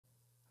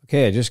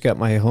Okay, I just got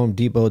my Home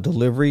Depot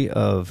delivery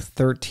of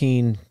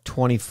 13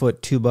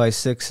 20-foot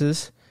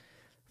 2x6s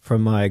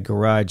from my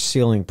garage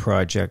ceiling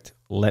project.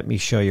 Let me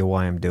show you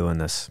why I'm doing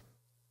this.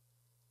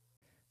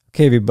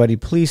 Okay, everybody,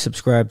 please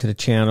subscribe to the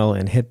channel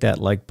and hit that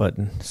like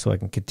button so I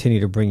can continue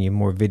to bring you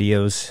more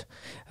videos.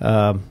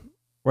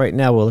 Right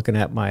now we're looking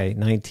at my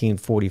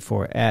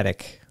 1944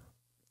 attic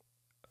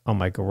on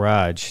my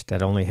garage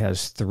that only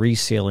has 3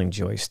 ceiling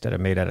joists that are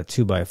made out of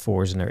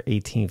 2x4s, and they're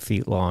 18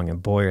 feet long,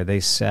 and boy are they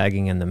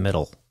sagging in the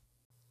middle.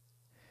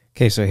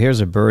 Okay, so here's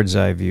a bird's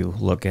eye view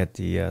look at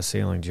the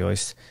ceiling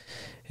joist,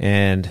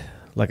 and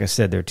like I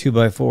said, they're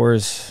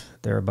 2x4s.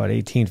 They're about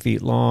 18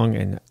 feet long,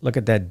 and look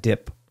at that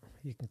dip.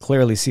 You can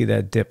clearly see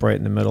that dip right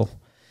in the middle.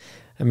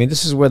 I mean,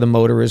 this is where the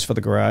motor is for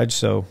the garage,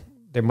 so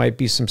there might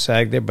be some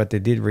sag there, but they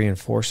did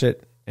reinforce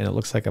it, and it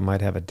looks like I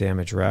might have a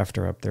damaged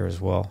rafter up there as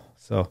well.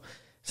 So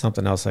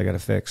something else I got to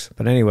fix.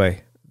 But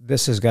anyway,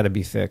 this has got to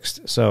be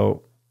fixed.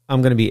 So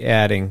I'm going to be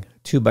adding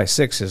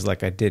 2x6s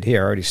like I did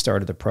here. I already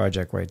started the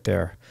project right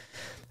there.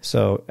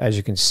 So as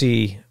you can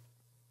see,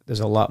 there's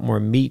a lot more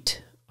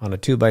meat on a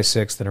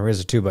 2x6 than there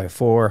is a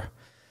 2x4.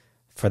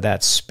 For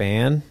that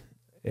span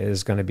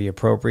is going to be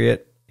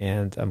appropriate.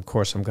 And of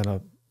course, I'm going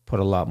to put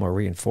a lot more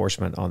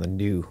reinforcement on the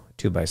new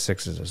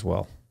 2x6s as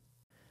well.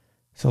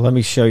 So let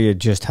me show you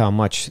just how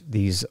much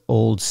these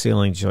old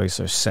ceiling joists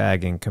are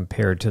sagging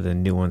compared to the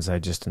new ones I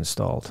just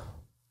installed.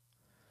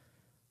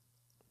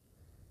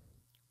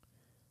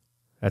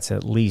 That's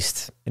at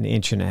least 1.5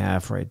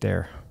 inches right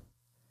there.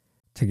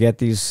 To get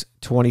these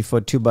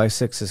 20-foot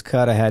 2x6s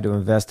cut, I had to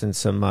invest in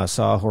some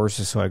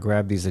sawhorses, so I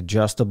grabbed these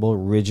adjustable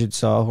rigid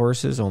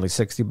sawhorses, only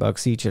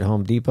 $60 each at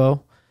Home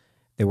Depot.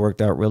 They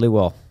worked out really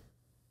well.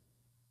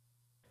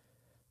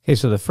 Okay,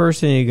 so the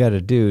first thing you got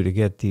to do to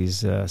get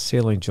these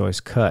ceiling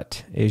joists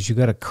cut is you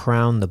got to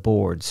crown the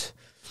boards.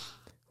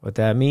 What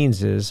that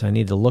means is I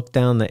need to look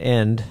down the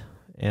end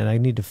and I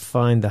need to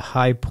find the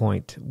high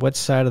point. What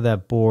side of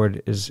that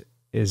board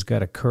is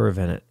got a curve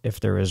in it,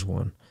 if there is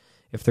one.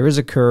 If there is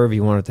a curve,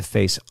 you want it to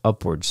face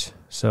upwards.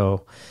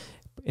 So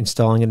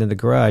installing it in the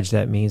garage,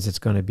 that means it's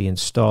going to be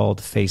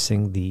installed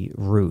facing the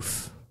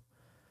roof.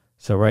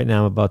 So right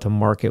now I'm about to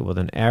mark it with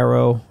an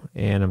arrow,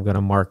 and I'm going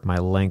to mark my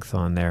length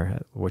on there,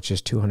 which is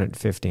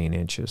 215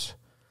 inches.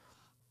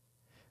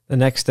 The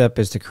next step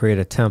is to create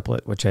a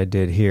template, which I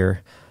did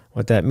here.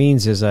 What that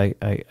means is I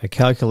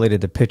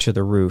calculated the pitch of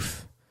the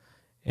roof,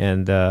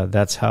 and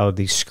that's how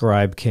the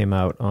scribe came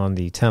out on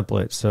the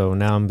template. So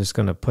now I'm just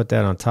going to put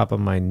that on top of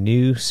my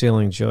new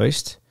ceiling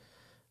joist.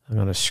 I'm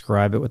going to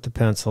scribe it with the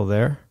pencil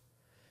there,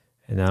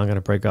 and now I'm going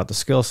to break out the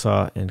skill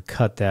saw and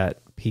cut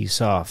that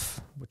piece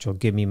off, which will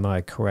give me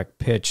my correct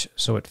pitch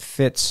so it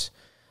fits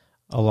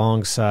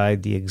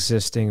alongside the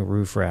existing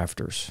roof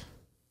rafters.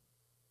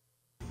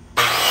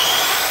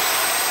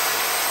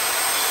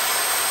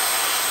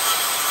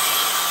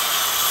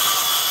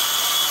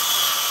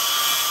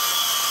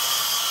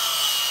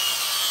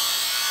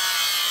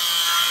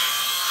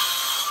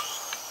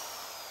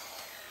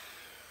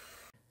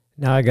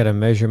 Now I got to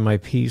measure my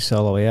piece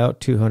all the way out,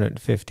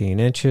 215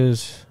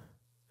 inches,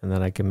 and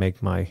then I can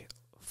make my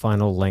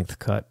final length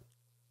cut.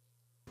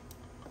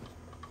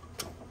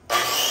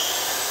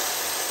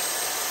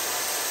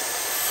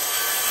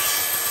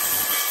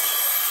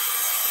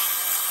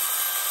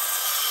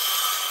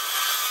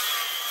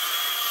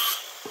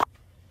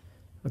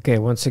 Okay,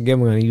 once again,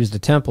 we're going to use the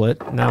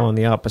template now on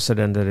the opposite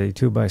end of the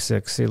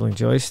 2x6 ceiling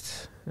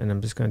joist, and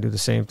I'm just going to do the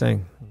same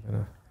thing. I'm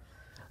going to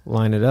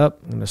line it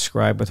up, I'm going to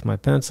scribe with my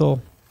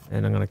pencil,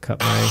 and I'm going to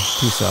cut my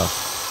piece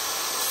off.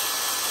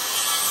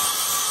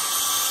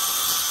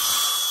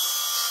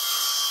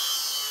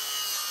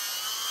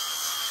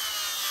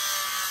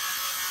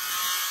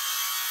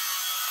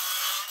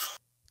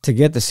 To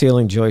get the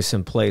ceiling joists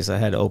in place, I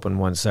had to open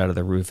one side of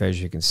the roof,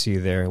 as you can see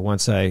there.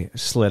 Once I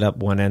slid up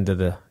one end of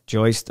the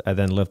joist, I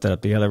then lifted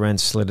up the other end,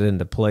 slid it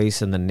into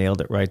place, and then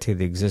nailed it right to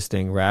the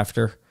existing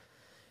rafter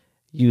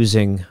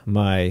using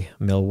my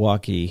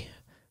Milwaukee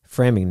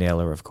framing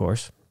nailer, of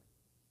course.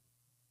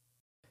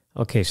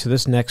 Okay, so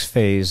this next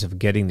phase of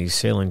getting these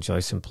ceiling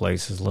joists in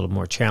place is a little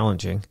more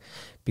challenging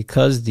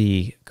because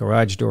the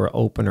garage door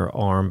opener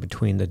arm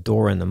between the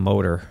door and the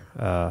motor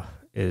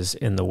is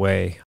in the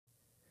way.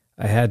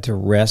 I had to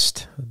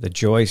rest the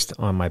joist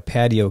on my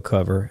patio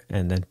cover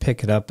and then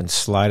pick it up and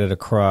slide it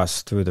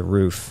across through the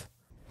roof.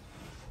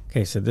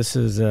 Okay, so this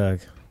is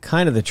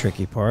kind of the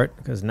tricky part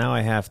because now I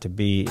have to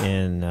be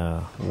in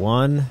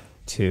 1,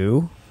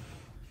 2,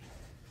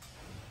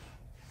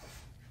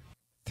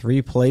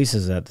 3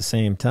 places at the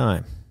same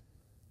time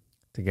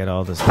to get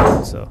all this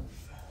done. So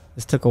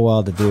this took a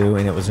while to do,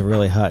 and it was a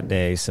really hot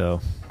day.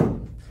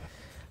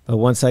 But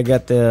once I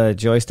got the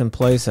joist in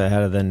place, I had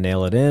to then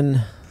nail it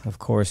in. Of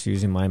course,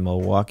 using my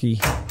Milwaukee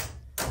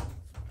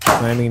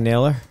framing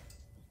nailer.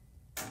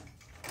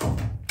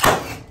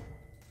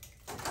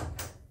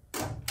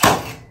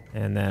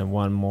 And then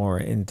one more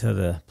into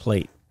the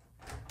plate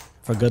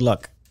for good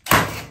luck.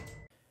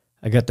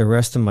 I got the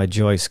rest of my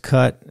joists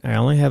cut. I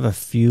only have a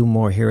few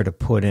more here to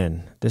put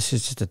in. This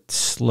is just a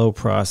slow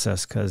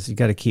process because you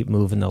got to keep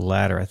moving the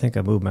ladder. I think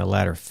I moved my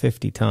ladder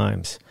 50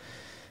 times.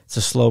 It's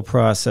a slow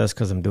process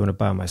because I'm doing it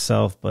by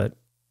myself, but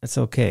it's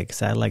okay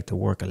because I like to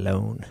work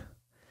alone.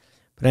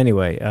 But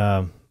anyway,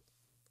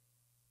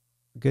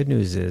 good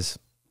news is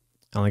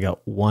I only got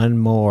one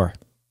more.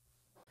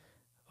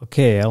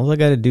 Okay, all I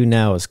got to do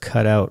now is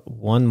cut out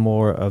one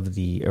more of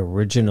the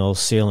original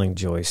ceiling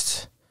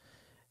joists.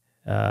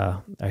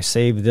 I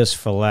saved this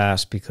for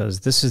last because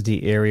this is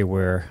the area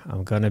where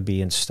I'm going to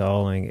be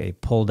installing a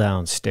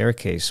pull-down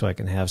staircase so I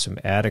can have some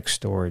attic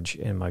storage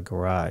in my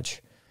garage.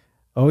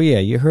 Oh yeah,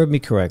 you heard me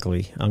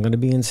correctly. I'm going to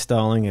be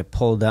installing a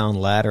pull-down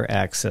ladder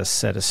access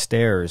set of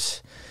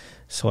stairs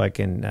so I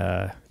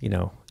can,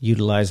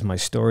 utilize my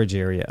storage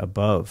area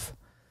above.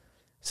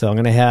 So I'm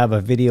going to have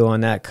a video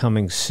on that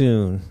coming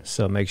soon,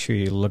 so make sure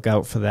you look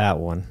out for that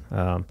one.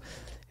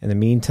 In the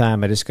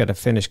meantime, I just got to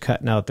finish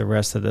cutting out the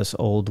rest of this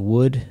old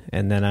wood,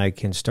 and then I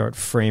can start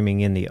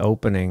framing in the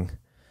opening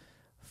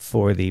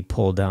for the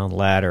pull-down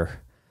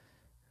ladder.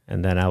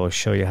 And then I will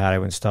show you how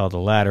to install the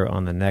ladder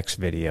on the next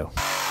video.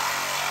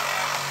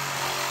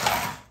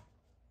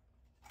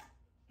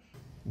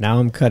 Now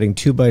I'm cutting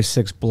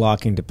 2x6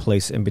 blocking to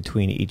place in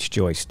between each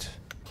joist.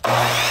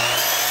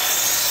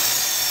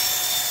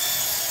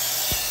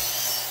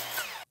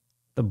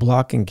 The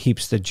blocking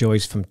keeps the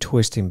joists from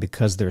twisting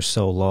because they're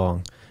so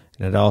long.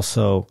 And it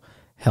also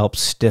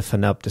helps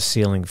stiffen up the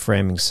ceiling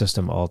framing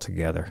system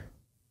altogether.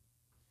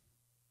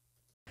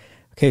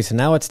 Okay, so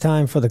now it's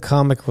time for the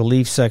comic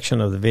relief section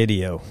of the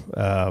video.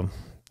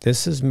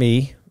 This is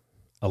me,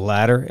 a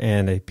ladder,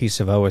 and a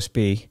piece of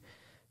OSB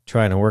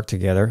trying to work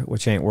together,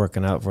 which ain't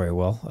working out very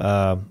well.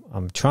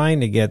 I'm trying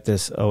to get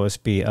this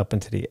OSB up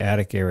into the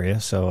attic area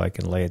so I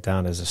can lay it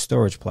down as a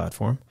storage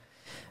platform.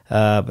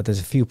 But there's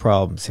a few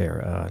problems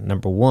here.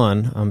 Number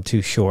one, I'm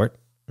too short.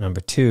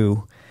 Number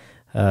two,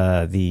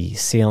 the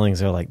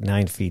ceilings are like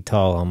 9 feet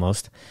tall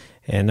almost.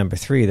 And number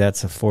three,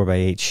 that's a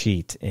 4x8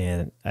 sheet.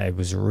 And I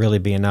was really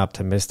being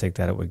optimistic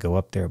that it would go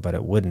up there, but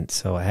it wouldn't.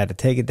 So I had to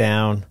take it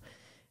down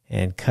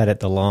and cut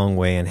it the long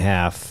way in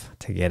half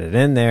to get it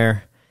in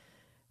there.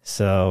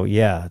 So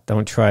yeah,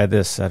 don't try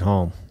this at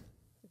home.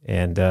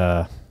 And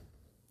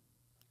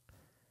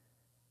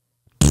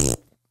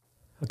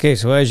okay,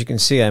 so as you can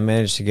see, I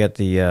managed to get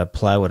the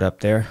plywood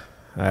up there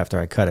after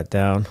I cut it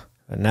down.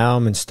 And now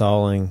I'm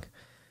installing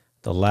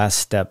the last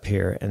step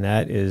here, and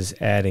that is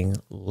adding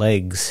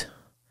legs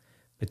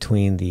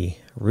between the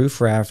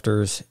roof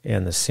rafters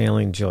and the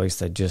ceiling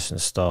joist I just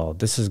installed.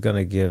 This is going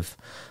to give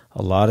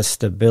a lot of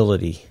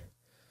stability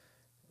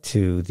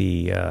to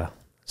the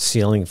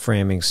ceiling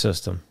framing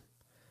system.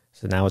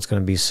 So now it's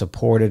going to be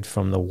supported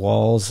from the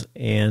walls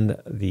and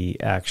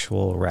the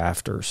actual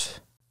rafters.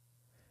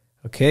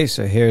 Okay,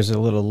 so here's a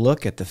little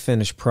look at the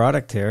finished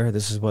product here.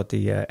 This is what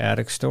the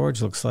attic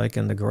storage looks like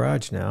in the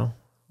garage now.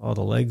 All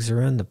the legs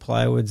are in, the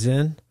plywood's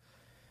in.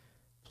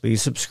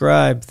 Please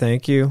subscribe.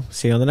 Thank you.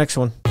 See you on the next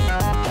one.